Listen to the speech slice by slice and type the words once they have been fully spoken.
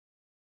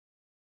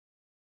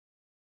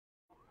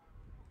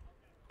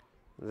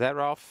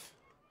They're off.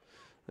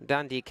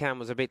 Dandy Cam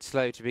was a bit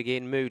slow to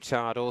begin,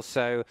 Moutard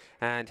also,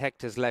 and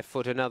Hector's left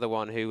foot, another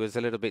one who was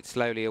a little bit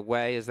slowly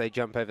away as they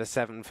jump over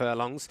 7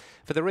 furlongs.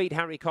 For the read,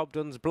 Harry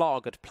Cobden's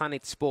blog at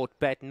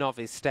PlanetSportBet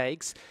Novice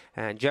Stakes,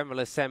 and General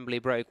Assembly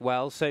broke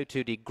well, so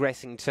too did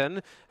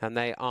Gressington, and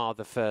they are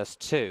the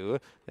first two.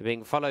 They're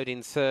being followed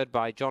in third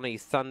by Johnny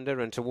Thunder,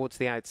 and towards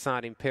the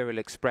outside Imperial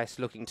Express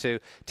looking to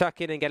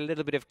tuck in and get a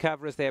little bit of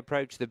cover as they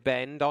approach the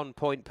bend. On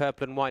point,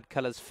 purple and white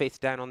colours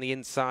fifth down on the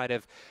inside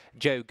of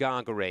Joe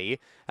Gargery.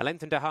 A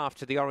length and a half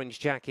to the orange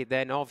jacket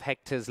then of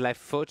Hector's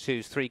left foot,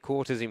 who's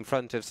 3/4 in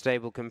front of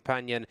stable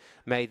companion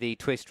May the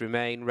Twist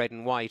Remain. Red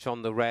and white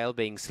on the rail,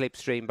 being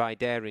slipstreamed by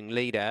Daring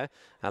Leader.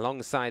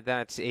 Alongside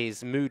that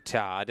is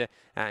Moutard,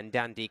 and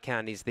Dandy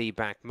Can is the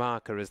back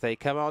marker as they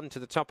come on to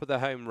the top of the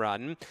home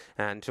run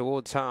and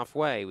towards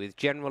halfway, with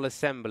General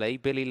Assembly,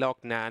 Billy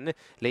Lochnan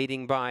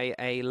leading by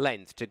a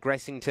length to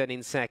Gressington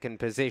in second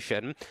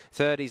position.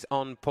 Third is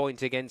On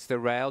Point against the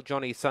rail,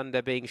 Johnny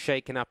Thunder being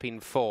shaken up in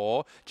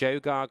 4. Joe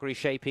Gargery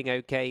shaping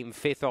okay in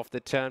 5th off the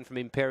turn from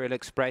Imperial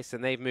Express,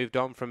 and they've moved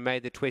on from May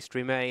the Twist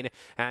Remain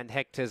and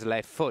Hector's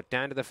left foot.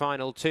 Down to the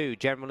final two,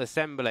 General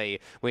Assembly,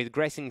 with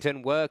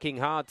Gressington working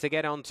hard to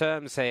get on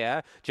terms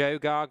here. Joe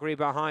Gargery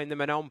behind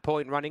them, and On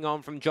Point running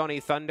on from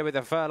Johnny Thunder with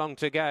a furlong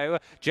to go.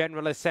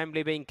 General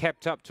Assembly being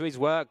kept up to his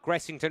work.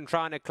 Gressington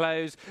trying to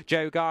close.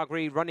 Joe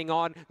Gargery running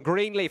on.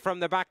 Greenly from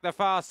the back, the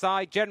far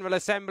side. General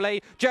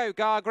Assembly. Joe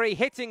Gargery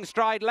hitting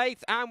stride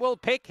late and will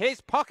pick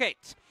his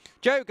pocket.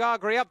 Joe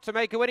Gargery up to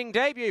make a winning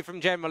debut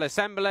from General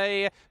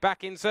Assembly.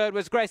 Back in third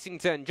was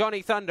Gressington.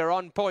 Johnny Thunder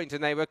On Point,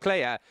 and they were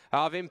clear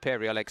of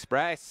Imperial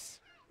Express.